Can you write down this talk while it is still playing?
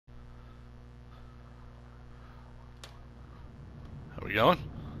We going?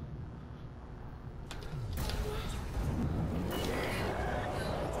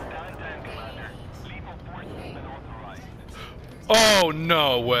 Oh,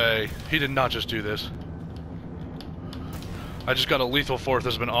 no way. He did not just do this. I just got a lethal force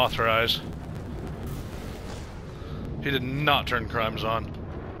that's been authorized. He did not turn crimes on.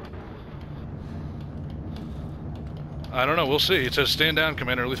 I don't know, we'll see. It says stand down,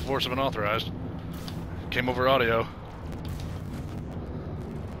 Commander. Lethal force has been authorized. Came over audio.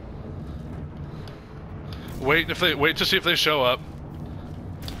 Wait to see if they show up.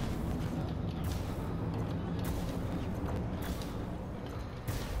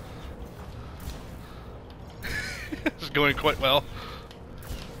 This is going quite well.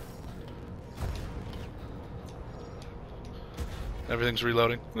 Everything's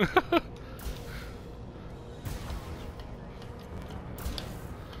reloading.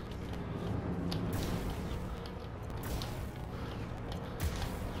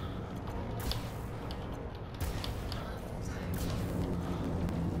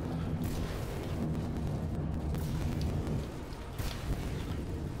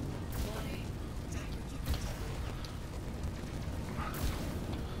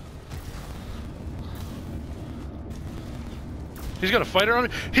 He's got a fighter on me?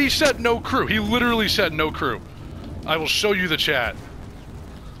 He said no crew. He literally said no crew. I will show you the chat.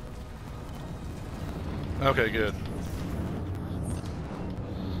 Okay, good.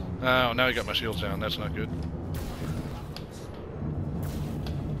 Oh, now he got my shields down. That's not good.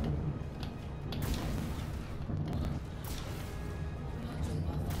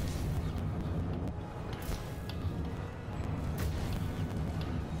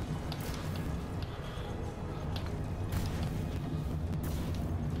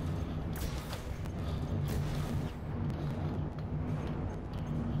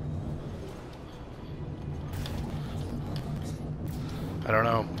 I don't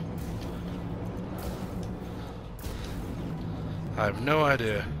know. I have no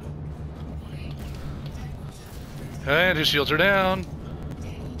idea. And his shields are down.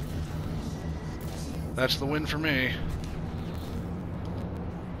 That's the win for me.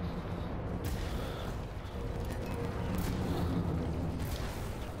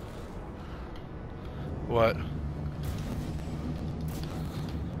 What?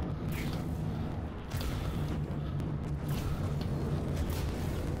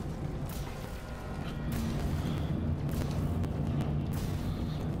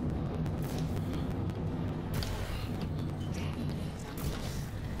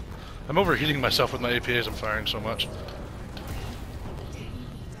 I'm overheating myself with my APAs. I'm firing so much.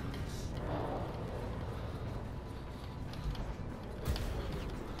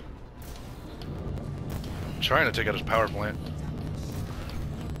 I'm trying to take out his power plant.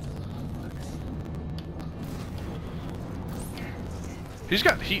 He's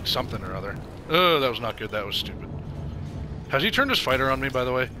got heat something or other. Oh, that was not good. That was stupid. Has he turned his fighter on me, by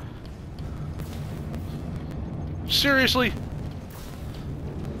the way? Seriously?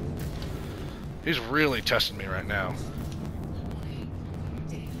 He's really testing me right now.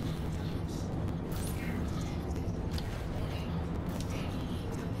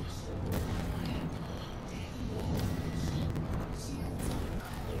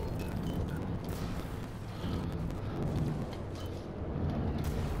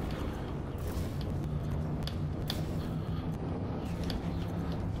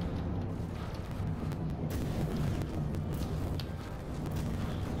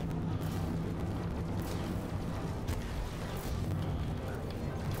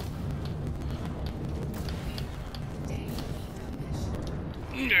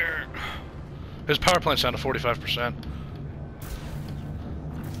 His power plant's down to 45%.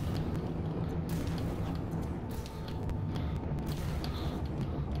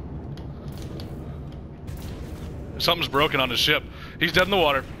 Something's broken on his ship. He's dead in the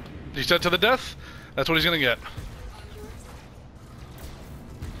water. He's dead to the death. That's what he's gonna get.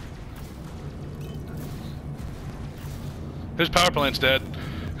 His power plant's dead.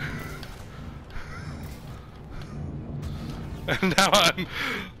 And now I'm...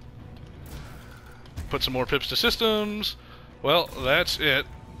 Put some more pips to systems. Well, that's it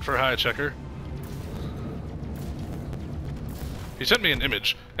for Highchecker. He sent me an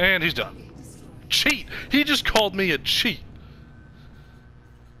image, and he's done. Cheat! He just called me a cheat.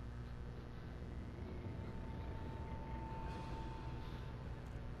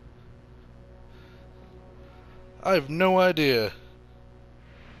 I have no idea.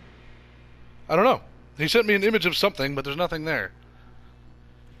 I don't know. He sent me an image of something, but there's nothing there.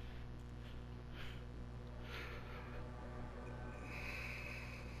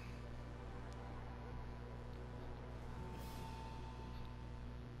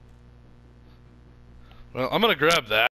 Well, I'm gonna grab that.